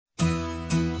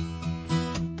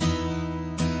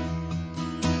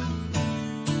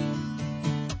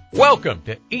Welcome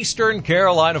to Eastern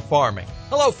Carolina Farming.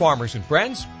 Hello, farmers and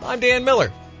friends. I'm Dan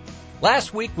Miller.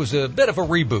 Last week was a bit of a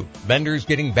reboot. Vendors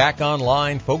getting back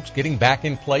online, folks getting back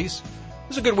in place. It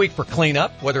was a good week for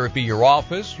cleanup, whether it be your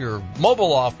office, your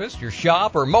mobile office, your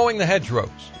shop, or mowing the hedgerows.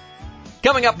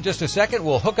 Coming up in just a second,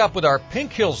 we'll hook up with our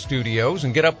Pink Hill studios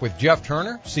and get up with Jeff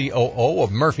Turner, COO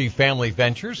of Murphy Family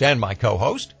Ventures, and my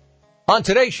co-host. On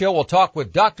today's show, we'll talk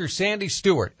with Dr. Sandy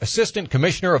Stewart, Assistant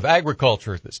Commissioner of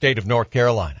Agriculture at the state of North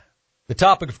Carolina. The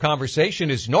topic of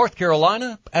conversation is North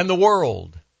Carolina and the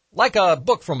world. Like a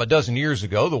book from a dozen years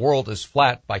ago, The World is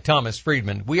Flat by Thomas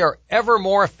Friedman, we are ever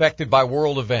more affected by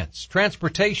world events,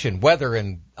 transportation, weather,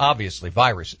 and obviously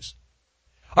viruses.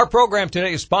 Our program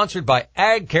today is sponsored by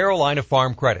Ag Carolina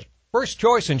Farm Credit, First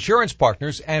Choice Insurance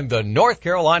Partners, and the North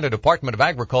Carolina Department of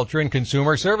Agriculture and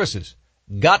Consumer Services.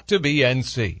 Got to be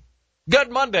NC.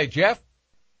 Good Monday, Jeff.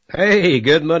 Hey,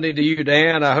 good Monday to you,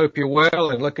 Dan. I hope you're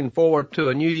well and looking forward to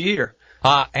a new year.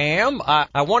 I am.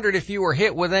 I wondered if you were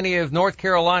hit with any of North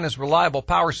Carolina's reliable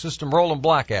power system rolling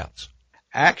blackouts.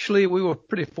 Actually, we were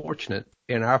pretty fortunate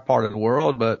in our part of the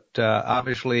world, but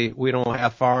obviously we don't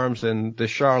have farms in the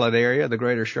Charlotte area, the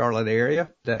greater Charlotte area,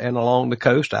 and along the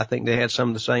coast. I think they had some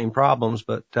of the same problems,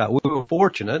 but we were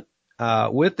fortunate,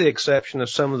 with the exception of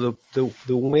some of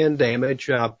the wind damage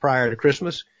prior to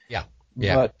Christmas.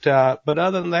 Yeah. But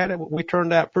other than that, we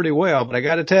turned out pretty well. But I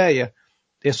got to tell you,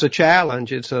 it's a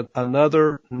challenge. It's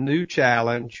another new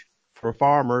challenge for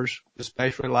farmers,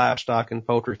 especially livestock and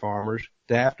poultry farmers,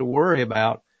 to have to worry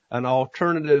about an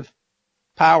alternative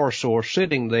power source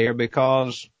sitting there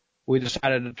because we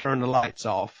decided to turn the lights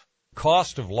off.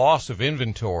 Cost of loss of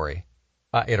inventory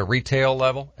at a retail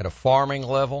level, at a farming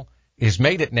level, has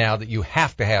made it now that you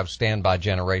have to have standby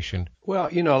generation. Well,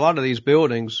 a lot of these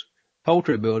buildings,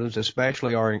 poultry buildings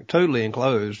especially, are totally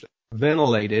enclosed,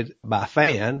 ventilated by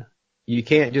fan. You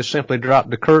can't just simply drop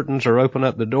the curtains or open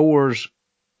up the doors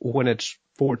when it's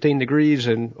 14 degrees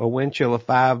and a wind chill of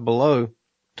 5 below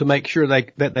to make sure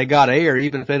that they got air.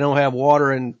 Even if they don't have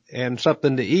water and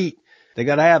something to eat, they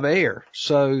got to have air.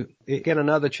 So again,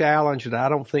 another challenge that I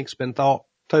don't think's been thought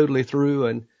totally through.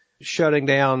 And shutting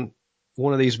down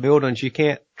one of these buildings, you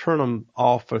can't turn them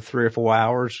off for 3 or 4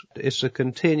 hours. It's a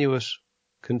continuous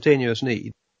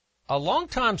need. A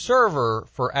longtime server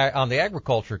on the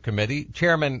Agriculture Committee,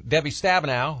 Chairman Debbie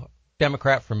Stabenow,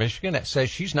 Democrat from Michigan, says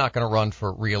she's not going to run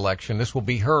for re-election. This will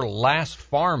be her last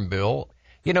farm bill.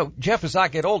 Jeff, as I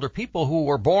get older, people who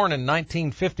were born in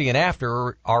 1950 and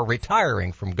after are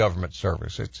retiring from government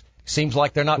service. It seems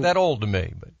like they're not that old to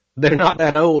me. But they're not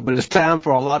that old, but it's time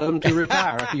for a lot of them to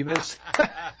retire. If you miss.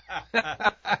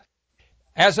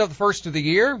 As of the first of the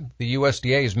year, the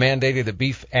USDA has mandated that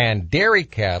beef and dairy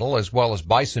cattle, as well as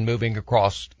bison moving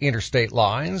across interstate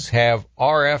lines, have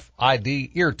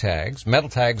RFID ear tags. Metal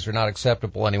tags are not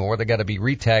acceptable anymore. They got to be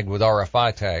retagged with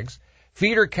RFI tags.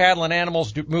 Feeder cattle and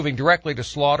animals moving directly to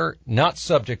slaughter, not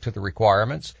subject to the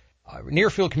requirements.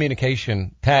 Near-field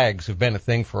communication tags have been a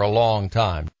thing for a long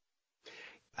time.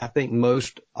 I think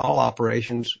all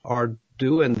operations are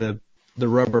doing the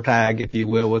rubber tag, if you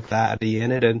will, with the ID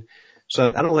in it, and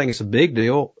so I don't think it's a big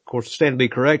deal. Of course, it's stand to be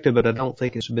corrected, but I don't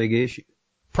think it's a big issue.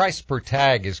 Price per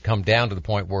tag has come down to the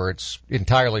point where it's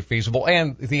entirely feasible,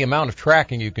 and the amount of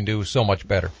tracking you can do is so much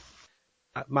better.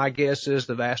 My guess is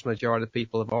the vast majority of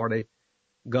people have already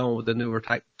gone with the newer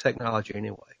technology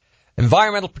anyway.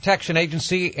 Environmental Protection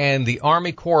Agency and the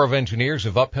Army Corps of Engineers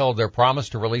have upheld their promise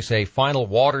to release a final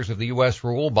waters of the U.S.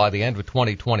 rule by the end of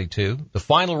 2022. The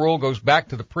final rule goes back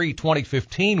to the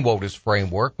pre-2015 WOTUS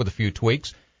framework with a few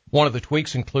tweaks. One of the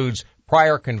tweaks includes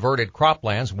prior converted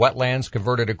croplands. Wetlands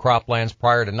converted to croplands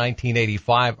prior to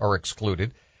 1985 are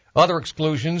excluded. Other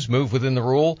exclusions move within the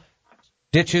rule.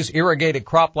 Ditches, irrigated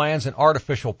croplands, and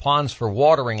artificial ponds for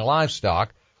watering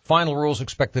livestock. Final rules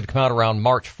expected to come out around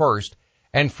March 1st.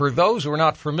 And for those who are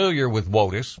not familiar with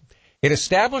WOTUS, it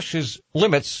establishes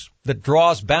limits that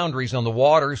draws boundaries on the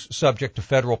waters subject to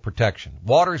federal protection.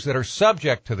 Waters that are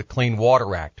subject to the Clean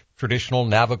Water Act, traditional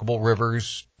navigable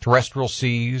rivers, terrestrial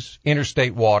seas,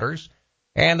 interstate waters,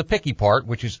 and the picky part,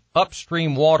 which is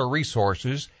upstream water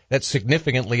resources that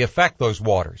significantly affect those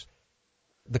waters.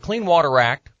 The Clean Water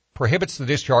Act prohibits the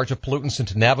discharge of pollutants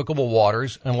into navigable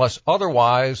waters unless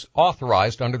otherwise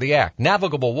authorized under the Act.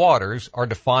 Navigable waters are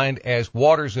defined as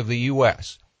waters of the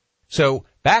U.S. So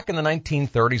back in the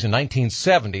 1930s and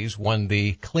 1970s, when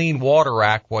the Clean Water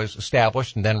Act was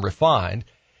established and then refined,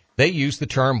 they used the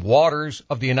term waters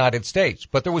of the United States,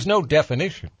 but there was no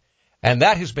definition. And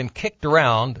that has been kicked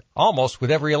around almost with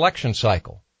every election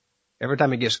cycle. Every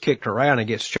time it gets kicked around, it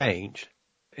gets changed.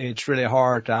 It's really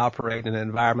hard to operate in an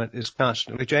environment that's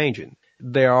constantly changing.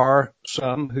 there are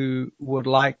some who would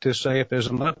like to say if there's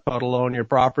a mud puddle on your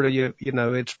property, you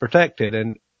know, it's protected.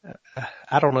 And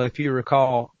I don't know if you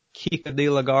recall Kika de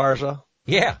la Garza.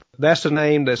 Yeah. That's a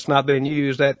name that's not been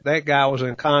used. That guy was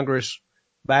in Congress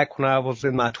back when I was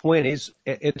in my 20s.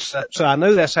 So I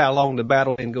know that's how long the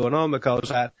battle been going on,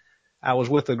 because I was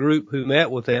with a group who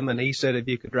met with him, and he said if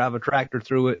you could drive a tractor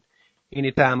through it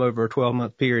anytime over a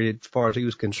 12-month period, as far as he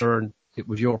was concerned, it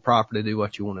was your property to do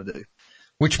what you want to do.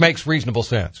 Which makes reasonable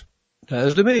sense.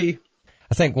 Does to me.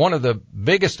 I think one of the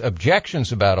biggest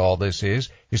objections about all this is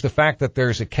the fact that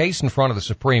there's a case in front of the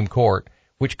Supreme Court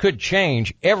which could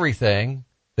change everything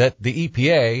that the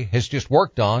EPA has just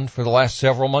worked on for the last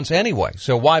several months anyway.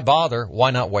 So why bother?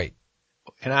 Why not wait?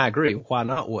 And I agree. Why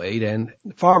not wait? And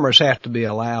farmers have to be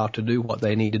allowed to do what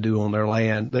they need to do on their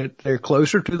land. They're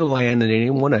closer to the land than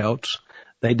anyone else.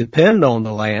 They depend on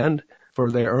the land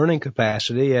for their earning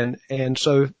capacity. And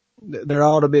so there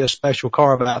ought to be a special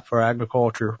carve out for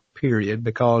agriculture, period,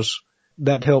 because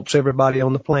that helps everybody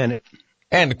on the planet.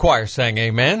 And the choir sang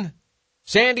amen.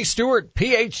 Sandy Stewart,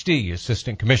 Ph.D.,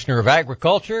 Assistant Commissioner of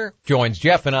Agriculture, joins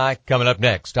Jeff and I coming up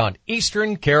next on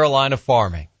Eastern Carolina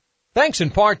Farming. Thanks in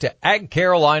part to Ag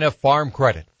Carolina Farm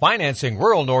Credit, financing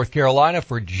rural North Carolina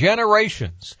for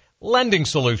generations. Lending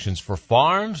solutions for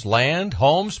farms, land,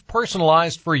 homes,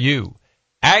 personalized for you.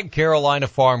 Ag Carolina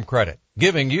Farm Credit,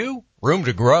 giving you room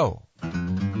to grow.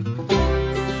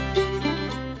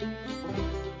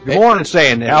 Good morning,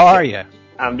 Sandy. How are you?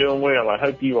 I'm doing well. I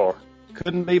hope you are.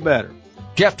 Couldn't be better.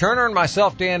 Jeff Turner and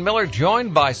myself, Dan Miller,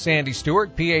 joined by Sandy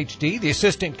Stewart, Ph.D., the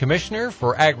Assistant Commissioner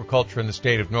for Agriculture in the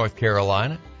state of North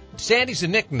Carolina. Sandy's a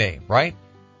nickname, right?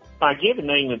 My given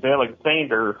name is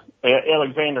Alexander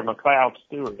McLeod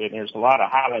Stewart, and there's a lot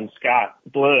of Highland Scot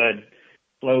blood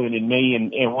flowing in me.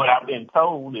 And what I've been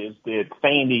told is that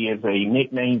Sandy is a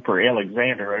nickname for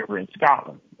Alexander over in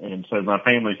Scotland. And so my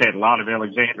family's had a lot of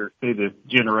Alexanders through the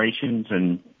generations,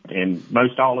 and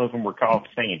most all of them were called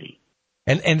Sandy.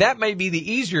 And that may be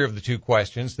the easier of the two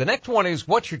questions. The next one is,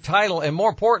 what's your title? And more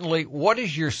importantly, what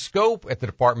is your scope at the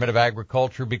Department of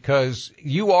Agriculture? Because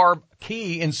you are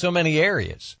key in so many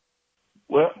areas.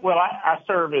 Well, I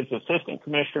serve as Assistant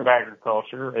Commissioner of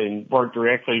Agriculture and work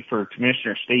directly for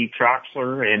Commissioner Steve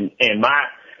Troxler. And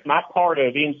my part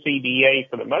of NCDA,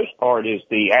 for the most part, is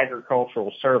the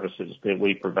agricultural services that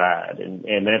we provide. And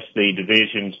that's the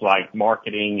divisions like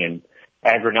marketing and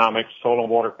agronomics, soil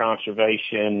and water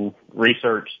conservation,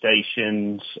 research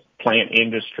stations, plant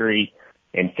industry,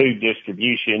 and food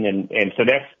distribution. And so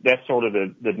that's sort of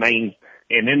the main.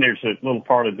 And then there's a little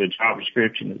part of the job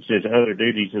description that says other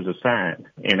duties as assigned.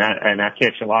 And I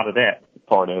catch a lot of that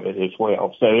part of it as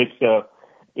well. So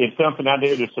it's something I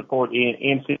do to support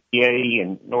NCDA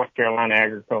and North Carolina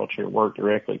agriculture, work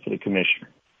directly for the commissioner.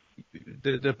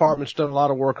 The department's done a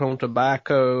lot of work on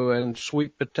tobacco and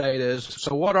sweet potatoes.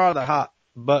 So what are the hot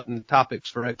button topics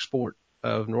for export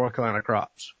of North Carolina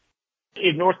crops?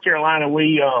 In North Carolina,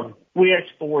 we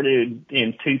exported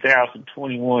in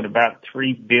 2021 about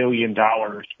 $3 billion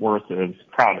worth of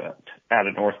product out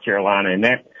of North Carolina, and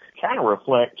that kind of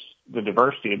reflects the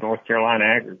diversity of North Carolina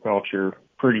agriculture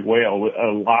pretty well.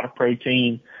 A lot of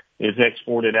protein is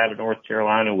exported out of North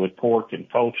Carolina with pork and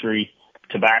poultry.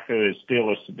 Tobacco is still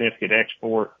a significant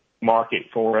export market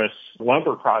for us.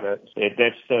 Lumber products,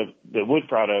 that's the wood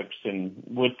products and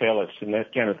wood pellets and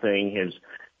that kind of thing has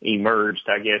emerged,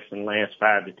 I guess, in the last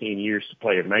 5 to 10 years to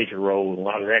play a major role. And a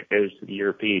lot of that goes to the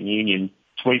European Union.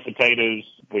 Sweet potatoes,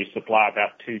 we supply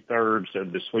about 2/3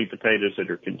 of the sweet potatoes that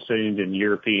are consumed in the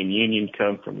European Union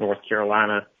come from North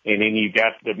Carolina. And then you've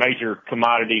got the major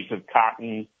commodities of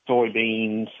cotton,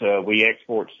 soybeans. We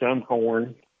export some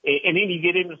corn. And then you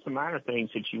get into some minor things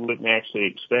that you wouldn't actually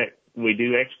expect. We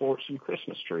do export some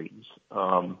Christmas trees.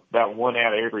 About 1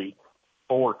 out of every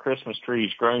 4 Christmas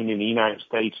trees grown in the United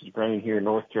States is grown here in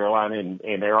North Carolina.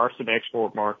 And there are some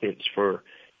export markets for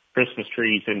Christmas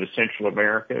trees into Central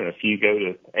America. A few go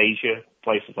to Asia,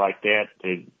 places like that.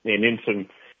 And then some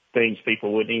things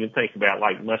people wouldn't even think about,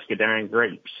 like muscadine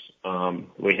grapes.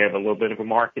 We have a little bit of a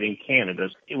market in Canada.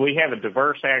 We have a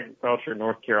diverse agriculture in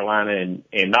North Carolina,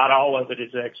 and not all of it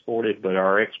is exported, but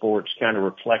our exports kind of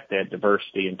reflect that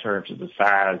diversity in terms of the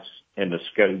size and the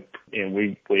scope. And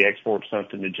we export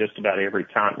something to just about every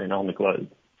continent on the globe.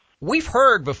 We've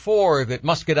heard before that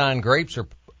muscadine grapes are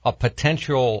a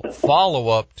potential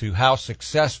follow-up to how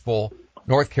successful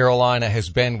North Carolina has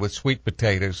been with sweet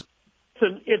potatoes.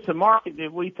 It's a market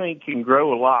that we think can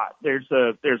grow a lot. There's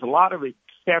a lot of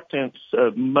acceptance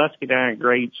of muscadine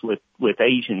grapes with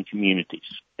Asian communities.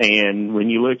 And when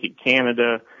you look at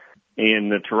Canada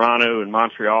and the Toronto and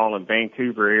Montreal and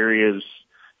Vancouver areas,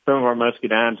 Some of our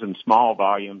muscadines in small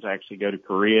volumes actually go to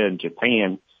Korea and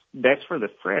Japan. That's for the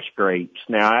fresh grapes.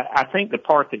 Now, I think the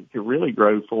part that could really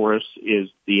grow for us is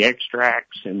the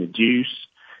extracts and the juice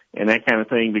and that kind of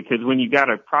thing, because when you got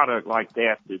a product like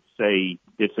that it's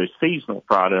a seasonal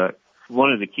product,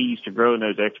 one of the keys to growing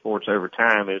those exports over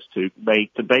time is to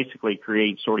basically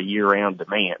create sort of year-round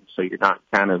demand. So you're not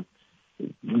kind of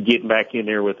getting back in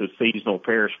there with a seasonal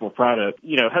perishable product.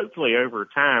 Hopefully over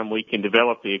time we can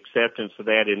develop the acceptance of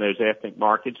that in those ethnic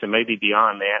markets and maybe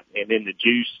beyond that. And then the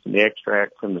juice and the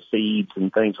extract from the seeds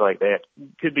and things like that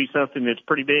could be something that's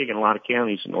pretty big in a lot of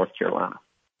counties in North Carolina.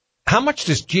 How much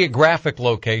does geographic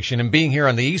location and being here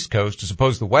on the East Coast as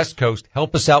opposed to the West Coast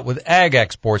help us out with ag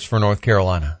exports for North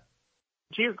Carolina?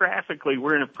 Geographically,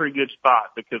 we're in a pretty good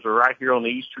spot because we're right here on the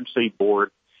eastern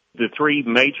seaboard. The three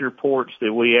major ports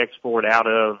that we export out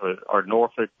of are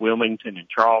Norfolk, Wilmington, and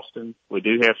Charleston. We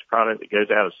do have some product that goes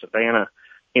out of Savannah.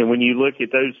 And when you look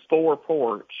at those four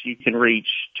ports, you can reach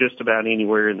just about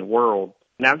anywhere in the world.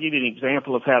 And I'll give you an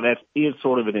example of how that is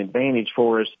sort of an advantage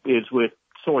for us is with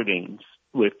soybeans,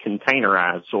 with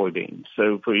containerized soybeans.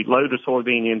 So if we load a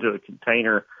soybean into a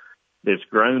container that's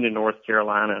grown in North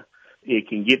Carolina, it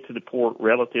can get to the port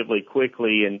relatively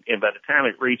quickly, and by the time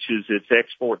it reaches its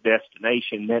export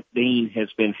destination, that bean has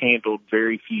been handled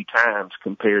very few times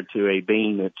compared to a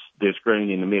bean that's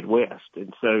grown in the Midwest.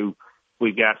 And so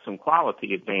we've got some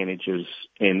quality advantages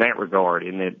in that regard,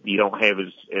 in that you don't have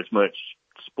as much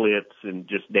splits and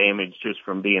just damage just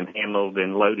from being handled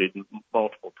and loaded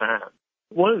multiple times.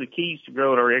 One of the keys to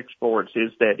growing our exports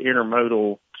is that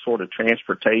intermodal sort of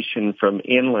transportation from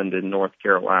inland in North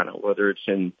Carolina, whether it's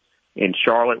in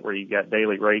Charlotte, where you've got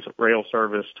daily rail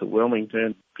service to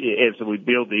Wilmington. As we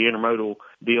build the intermodal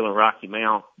deal in Rocky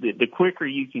Mount, the quicker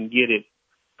you can get it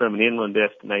from an inland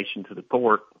destination to the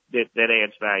port, that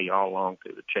adds value all along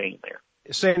through the chain there.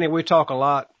 Sandy, we talk a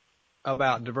lot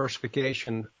about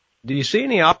diversification. Do you see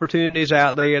any opportunities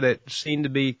out there that seem to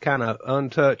be kind of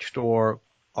untouched, or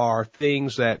are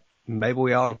things that maybe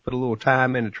we ought to put a little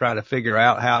time in to try to figure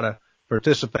out how to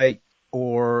participate,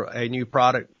 or a new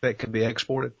product that could be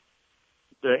exported?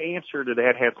 The answer to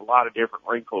that has a lot of different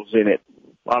wrinkles in it.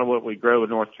 A lot of what we grow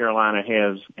in North Carolina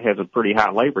has a pretty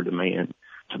high labor demand.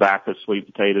 Tobacco, sweet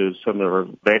potatoes, some of our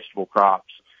vegetable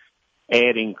crops.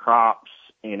 Adding crops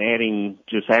and adding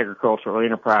just agricultural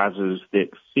enterprises that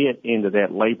fit into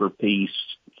that labor piece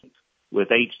with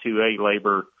H2A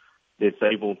labor that's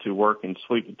able to work in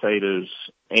sweet potatoes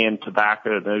and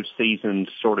tobacco, those seasons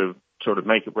sort of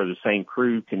make it where the same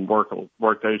crew can work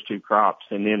those two crops.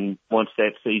 And then once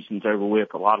that season's over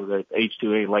with, a lot of the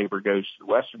H2A labor goes to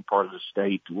the western part of the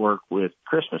state to work with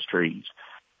Christmas trees.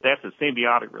 That's a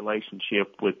symbiotic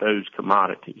relationship with those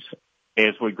commodities.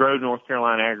 As we grow North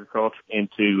Carolina agriculture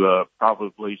into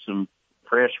probably some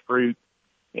fresh fruit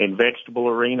and vegetable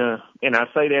arena, and I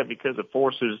say that because of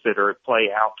forces that are at play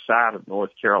outside of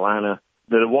North Carolina.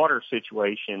 The water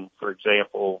situation, for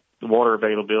example, the water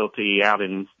availability out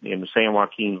in the San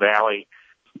Joaquin Valley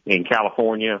in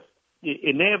California,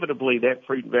 inevitably that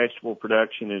fruit and vegetable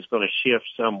production is going to shift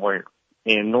somewhere.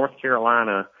 In North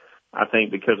Carolina, I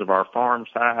think because of our farm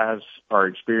size, our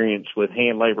experience with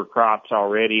hand labor crops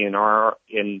already, and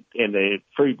in the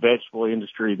fruit vegetable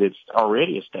industry that's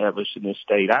already established in this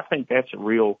state, I think that's a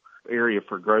real area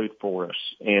for growth for us.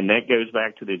 And that goes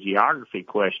back to the geography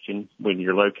question. When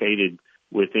you're located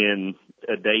within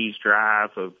a day's drive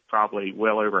of probably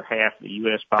well over half the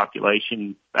U.S.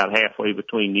 population, about halfway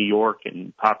between New York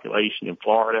and population in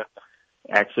Florida,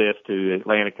 access to the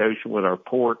Atlantic Ocean with our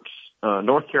ports,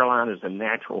 North Carolina is a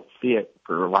natural fit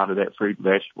for a lot of that fruit and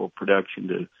vegetable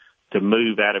production to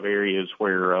move out of areas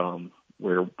where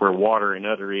water and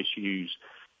other issues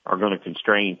are going to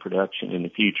constrain production in the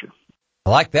future. I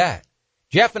like that.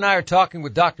 Jeff and I are talking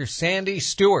with Dr. Sandy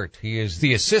Stewart. He is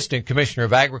the Assistant Commissioner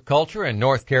of Agriculture in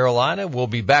North Carolina. We'll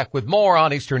be back with more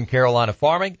on Eastern Carolina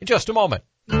farming in just a moment.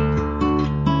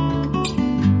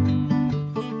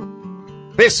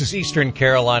 This is Eastern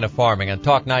Carolina Farming on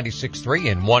Talk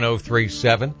 96.3 and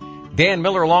 103.7. Dan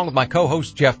Miller along with my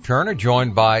co-host Jeff Turner,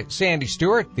 joined by Sandy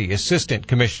Stewart, the Assistant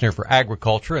Commissioner for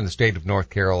Agriculture in the state of North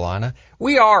Carolina.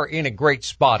 We are in a great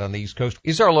spot on the East Coast.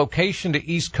 Is our location to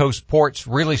East Coast ports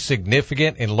really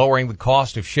significant in lowering the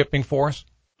cost of shipping for us?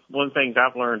 One of the things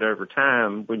I've learned over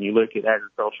time, when you look at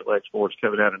agricultural exports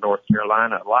coming out of North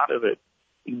Carolina, a lot of it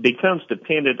becomes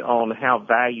dependent on how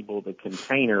valuable the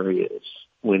container is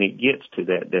when it gets to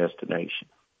that destination.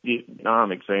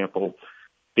 Vietnam example,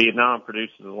 Vietnam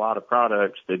produces a lot of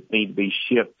products that need to be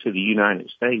shipped to the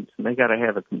United States, and they got to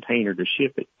have a container to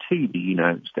ship it to the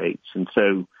United States. And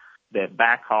so that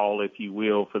backhaul, if you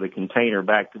will, for the container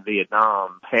back to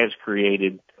Vietnam has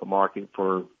created a market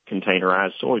for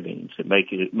containerized soybeans. It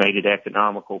made it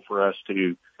economical for us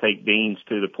to take beans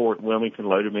to the port in Wilmington,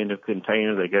 load them into a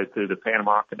container. They go through the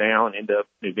Panama Canal and end up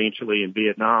eventually in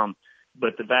Vietnam.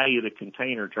 But the value of the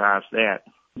container drives that.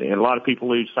 And a lot of people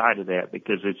lose sight of that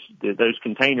because those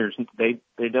containers,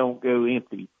 they don't go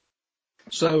empty.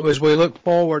 So as we look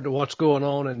forward to what's going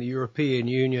on in the European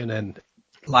Union and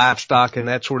livestock and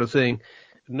that sort of thing,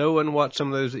 knowing what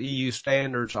some of those EU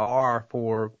standards are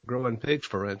for growing pigs,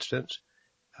 for instance,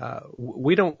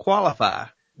 we don't qualify.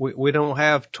 We don't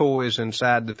have toys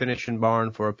inside the finishing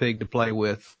barn for a pig to play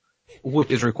with,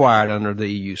 which is required under the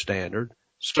EU standard.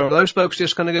 So are those folks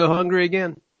just going to go hungry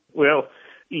again? Well,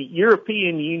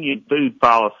 European Union food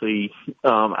policy,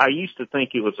 I used to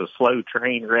think it was a slow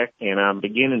train wreck, and I'm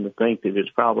beginning to think that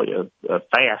it's probably a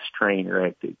fast train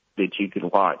wreck that you can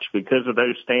watch because of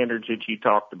those standards that you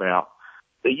talked about.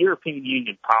 The European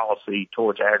Union policy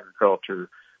towards agriculture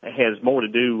has more to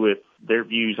do with their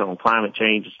views on climate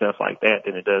change and stuff like that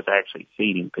than it does actually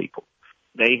feeding people.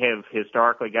 They have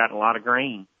historically gotten a lot of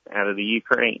grain out of the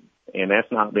Ukraine, and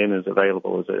that's not been as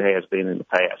available as it has been in the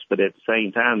past. But at the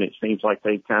same time, it seems like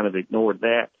they've kind of ignored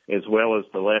that, as well as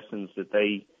the lessons that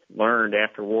they learned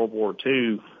after World War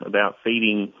II about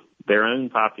feeding their own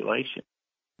population.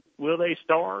 Will they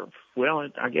starve? Well,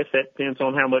 I guess that depends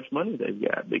on how much money they've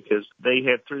got, because they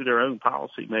have, through their own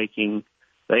policy making,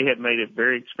 they have made it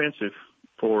very expensive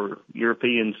for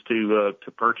Europeans to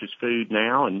purchase food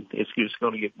now, and it's just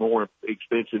going to get more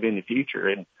expensive in the future.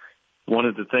 And one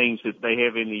of the things that they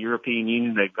have in the European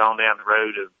Union, they've gone down the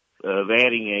road of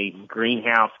adding a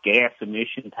greenhouse gas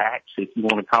emission tax, if you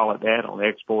want to call it that, on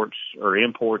exports or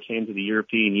imports into the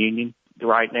European Union.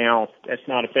 Right now, that's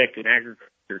not affecting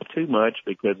agriculture too much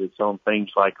because it's on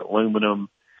things like aluminum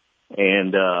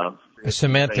and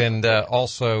cement and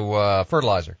also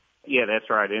fertilizer. Yeah, that's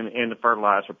right, and the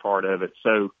fertilizer part of it.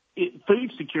 So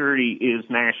food security is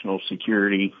national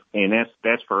security, and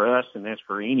that's for us, and that's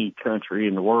for any country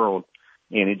in the world.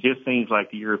 And it just seems like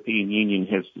the European Union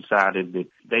has decided that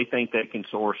they think they can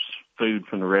source food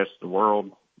from the rest of the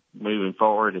world moving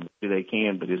forward, and they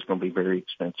can, but it's going to be very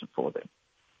expensive for them.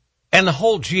 And the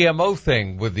whole GMO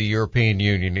thing with the European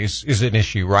Union is an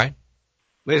issue, right?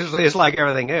 It's like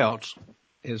everything else.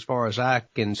 As far as I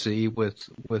can see with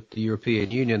the European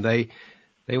Union, they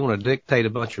want to dictate a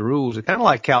bunch of rules. It's kind of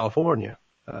like California.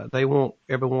 They want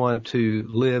everyone to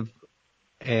live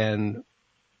and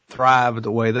thrive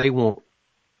the way they want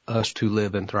us to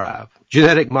live and thrive.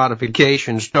 Genetic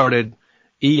modification started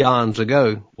eons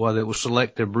ago, whether it was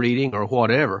selective breeding or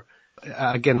whatever.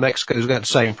 Again, Mexico's got the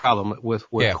same problem with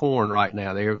corn right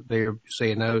now. They're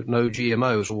saying no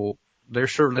GMOs. Well, they're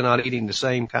certainly not eating the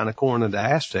same kind of corn that the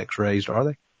Aztecs raised, are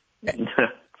they?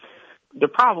 The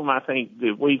problem I think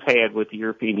that we've had with the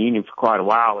European Union for quite a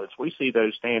while is we see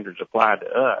those standards applied to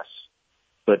us,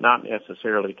 but not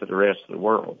necessarily to the rest of the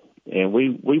world. And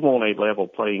we want a level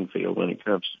playing field when it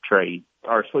comes to trade.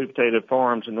 Our sweet potato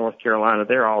farms in North Carolina,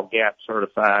 they're all GAP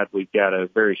certified. We've got a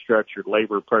very structured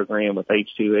labor program with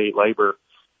H-2A labor.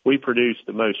 We produce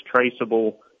the most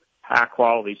traceable,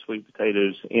 high-quality sweet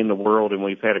potatoes in the world, and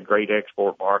we've had a great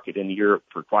export market in Europe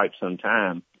for quite some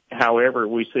time. However,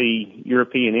 we see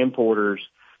European importers,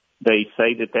 they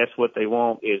say that that's what they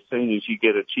want as soon as you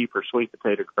get a cheaper sweet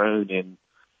potato grown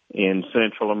in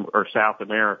Central or South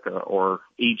America or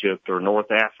Egypt or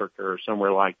North Africa or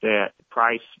somewhere like that.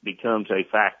 Price becomes a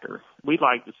factor. We'd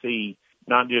like to see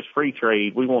not just free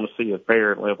trade, we want to see a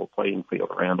fair and level playing field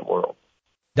around the world.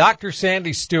 Dr.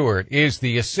 Sandy Stewart is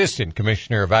the Assistant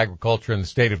Commissioner of Agriculture in the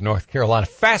state of North Carolina.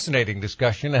 Fascinating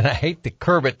discussion, and I hate to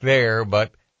curb it there,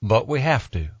 but we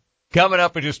have to. Coming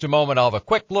up in just a moment, I'll have a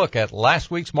quick look at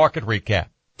last week's market recap.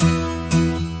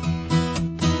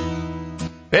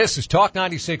 This is Talk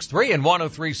 96.3 and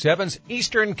 103.7's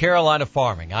Eastern Carolina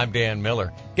Farming. I'm Dan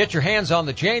Miller. Get your hands on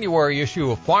the January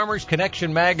issue of Farmers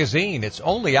Connection magazine. It's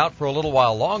only out for a little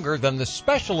while longer than the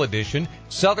special edition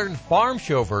Southern Farm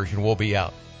Show version will be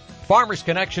out. Farmers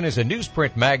Connection is a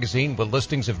newsprint magazine with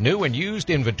listings of new and used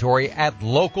inventory at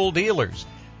local dealers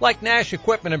like Nash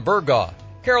Equipment in Burgaw,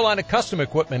 Carolina Custom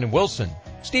Equipment in Wilson,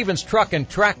 Stevens Truck and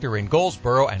Tractor in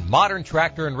Goldsboro, and Modern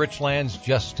Tractor in Richlands,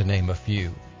 just to name a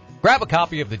few. Grab a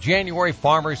copy of the January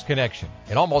Farmers Connection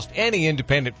at almost any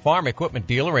independent farm equipment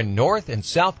dealer in North and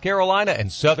South Carolina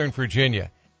and Southern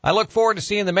Virginia. I look forward to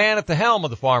seeing the man at the helm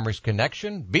of the Farmers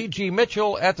Connection, B.G.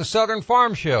 Mitchell, at the Southern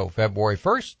Farm Show, February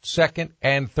 1st, 2nd,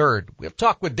 and 3rd. We'll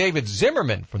talk with David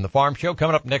Zimmerman from the Farm Show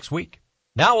coming up next week.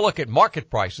 Now we'll look at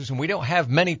market prices, and we don't have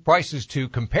many prices to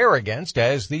compare against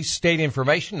as the state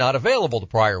information not available the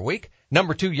prior week.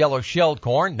 Number 2, yellow shelled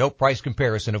corn. No price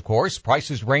comparison, of course.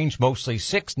 Prices range mostly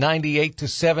 $6.98 to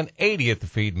 $7.80 at the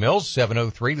feed mills,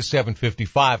 $7.03 to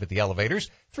 $7.55 at the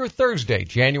elevators through Thursday,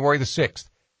 January the 6th.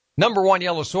 Number 1,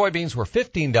 yellow soybeans were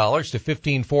 $15 to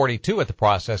 $15.42 at the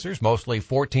processors, mostly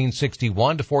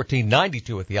 $14.61 to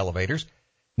 $14.92 at the elevators.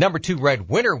 Number 2, red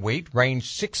winter wheat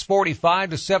ranged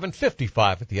 $6.45 to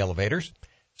 $7.55 at the elevators.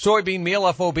 Soybean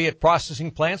meal FOB at processing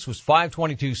plants was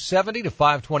 $522.70 to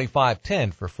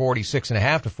 $525.10 for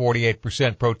 46.5 to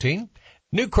 48% protein.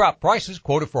 New crop prices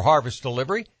quoted for harvest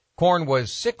delivery. Corn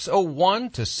was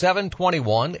 $6.01 to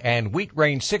 $7.21 and wheat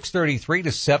ranged $6.33 to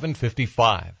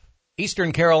 $7.55.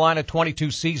 Eastern Carolina 22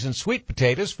 season sweet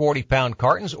potatoes, 40-pound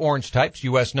cartons, orange types,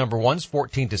 U.S. number 1s,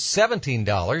 $14 to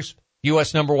 $17.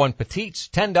 U.S. number 1 petites,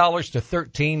 $10 to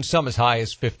 $13, some as high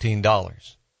as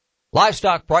 $15.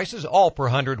 Livestock prices, all per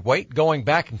hundredweight, going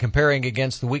back and comparing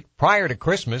against the week prior to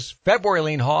Christmas. February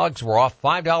lean hogs were off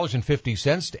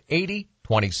 $5.50 to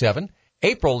 $80.27.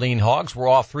 April lean hogs were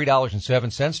off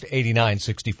 $3.07 to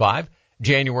 $89.65.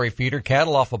 January feeder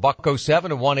cattle off $1.07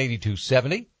 to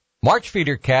 $182.70. March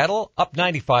feeder cattle up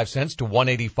 95 cents to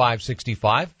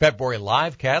 $185.65. February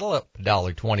live cattle up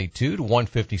 $1.22 to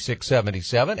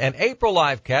 $156.77. And April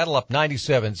live cattle up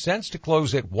 97 cents to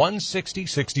close at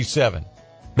 $160.67.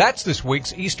 That's this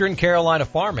week's Eastern Carolina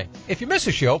Farming. If you miss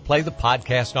a show, play the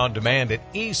podcast on demand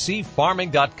at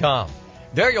ecfarming.com.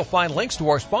 There you'll find links to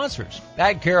our sponsors,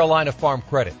 Ag Carolina Farm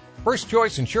Credit, First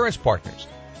Choice Insurance Partners,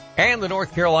 and the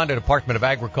North Carolina Department of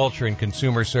Agriculture and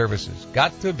Consumer Services.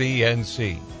 Got to be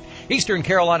NC. Eastern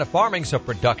Carolina Farming is a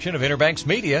production of Interbanks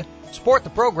Media. Support the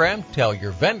program. Tell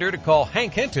your vendor to call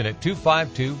Hank Hinton at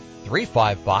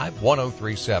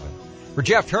 252-355-1037. For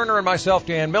Jeff Turner and myself,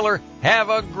 Dan Miller, have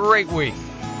a great week.